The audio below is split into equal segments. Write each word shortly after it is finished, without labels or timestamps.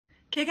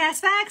Kick-ass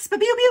facts, pew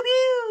pew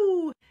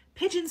pew!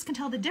 Pigeons can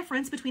tell the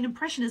difference between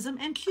Impressionism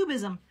and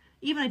Cubism,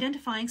 even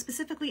identifying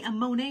specifically a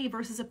Monet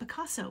versus a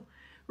Picasso.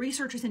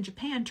 Researchers in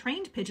Japan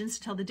trained pigeons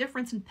to tell the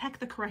difference and peck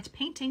the correct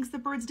paintings. The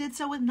birds did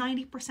so with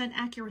 90%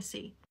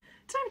 accuracy.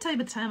 Did I ever tell you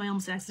about the time I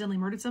almost accidentally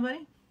murdered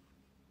somebody?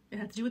 It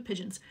had to do with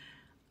pigeons.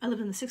 I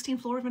lived on the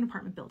 16th floor of an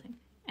apartment building,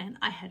 and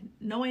I had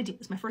no idea. It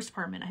was my first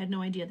apartment. I had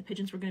no idea the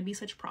pigeons were going to be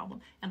such a problem,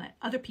 and that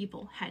other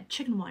people had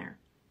chicken wire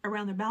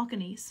around their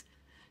balconies,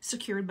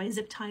 secured by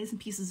zip ties and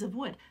pieces of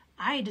wood.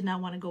 I did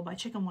not want to go buy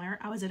chicken wire.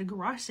 I was at a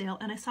garage sale,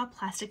 and I saw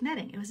plastic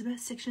netting. It was about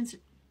 6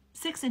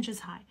 inches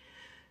high.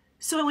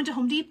 So I went to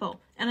Home Depot,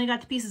 and I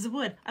got the pieces of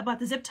wood. I bought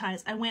the zip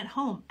ties. I went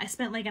home. I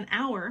spent like an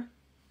hour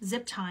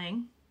zip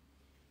tying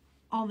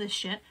all this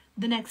shit.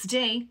 The next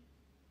day,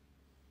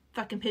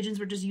 fucking pigeons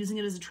were just using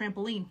it as a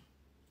trampoline.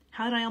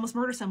 How did I almost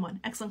murder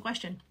someone? Excellent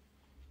question.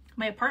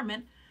 My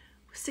apartment,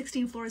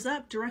 16 floors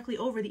up, directly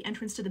over the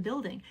entrance to the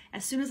building.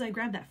 As soon as I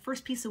grabbed that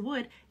first piece of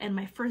wood and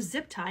my first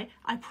zip tie,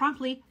 I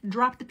promptly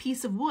dropped the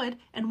piece of wood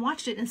and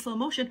watched it in slow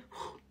motion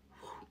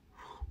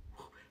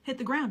hit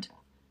the ground.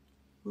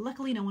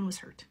 Luckily, no one was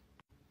hurt.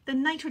 The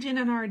nitrogen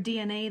in our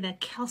DNA, the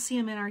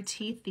calcium in our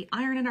teeth, the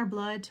iron in our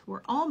blood,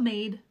 we're all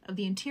made of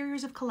the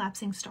interiors of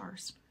collapsing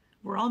stars.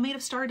 We're all made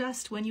of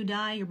stardust. When you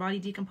die, your body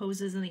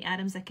decomposes and the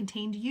atoms that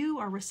contained you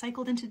are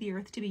recycled into the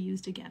earth to be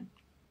used again.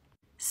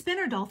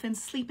 Spinner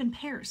dolphins sleep in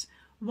pairs,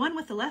 one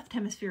with the left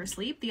hemisphere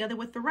asleep, the other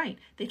with the right.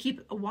 They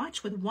keep a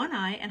watch with one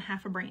eye and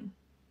half a brain.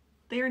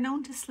 They are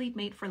known to sleep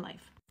mate for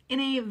life. In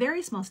a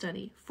very small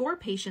study, 4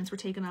 patients were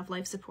taken off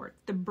life support.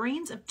 The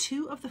brains of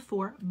 2 of the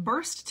 4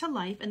 burst to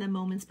life in the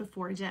moments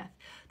before death.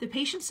 The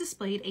patients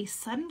displayed a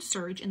sudden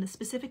surge in the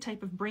specific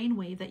type of brain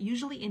wave that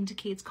usually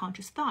indicates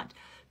conscious thought.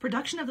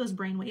 Production of those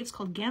brain waves,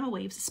 called gamma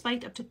waves,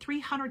 spiked up to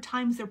 300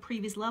 times their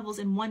previous levels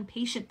in one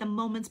patient the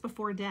moments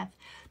before death.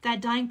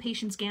 That dying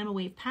patient's gamma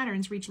wave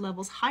patterns reach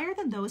levels higher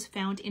than those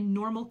found in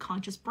normal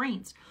conscious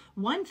brains.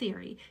 One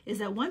theory is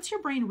that once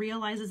your brain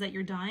realizes that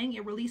you're dying,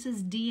 it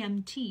releases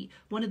DMT,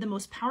 one of the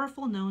most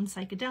powerful known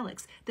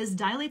psychedelics. This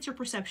dilates your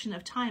perception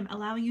of time,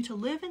 allowing you to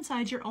live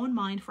inside your own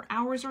mind for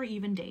hours or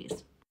even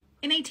days.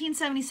 In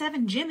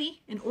 1877,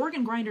 Jimmy, an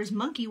organ grinder's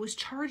monkey, was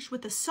charged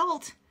with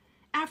assault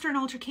after an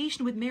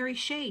altercation with Mary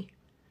Shea.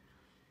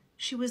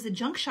 She was the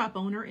junk shop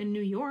owner in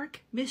New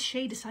York. Miss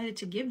Shea decided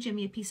to give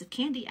Jimmy a piece of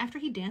candy after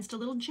he danced a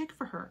little jig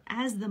for her.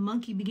 As the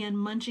monkey began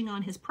munching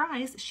on his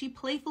prize, she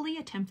playfully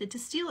attempted to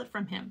steal it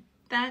from him.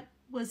 That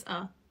was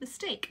a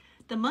mistake.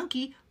 The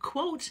monkey,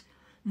 quote,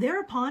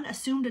 thereupon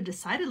assumed a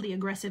decidedly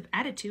aggressive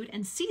attitude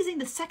and, seizing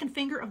the second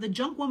finger of the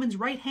junk woman's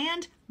right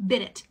hand,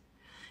 bit it.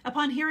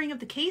 Upon hearing of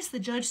the case, the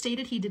judge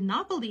stated he did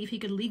not believe he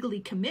could legally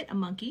commit a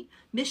monkey.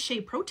 Miss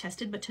Shea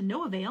protested, but to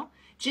no avail.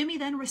 Jimmy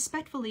then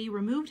respectfully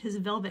removed his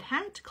velvet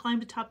hat,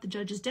 climbed atop the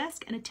judge's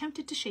desk, and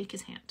attempted to shake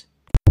his hand.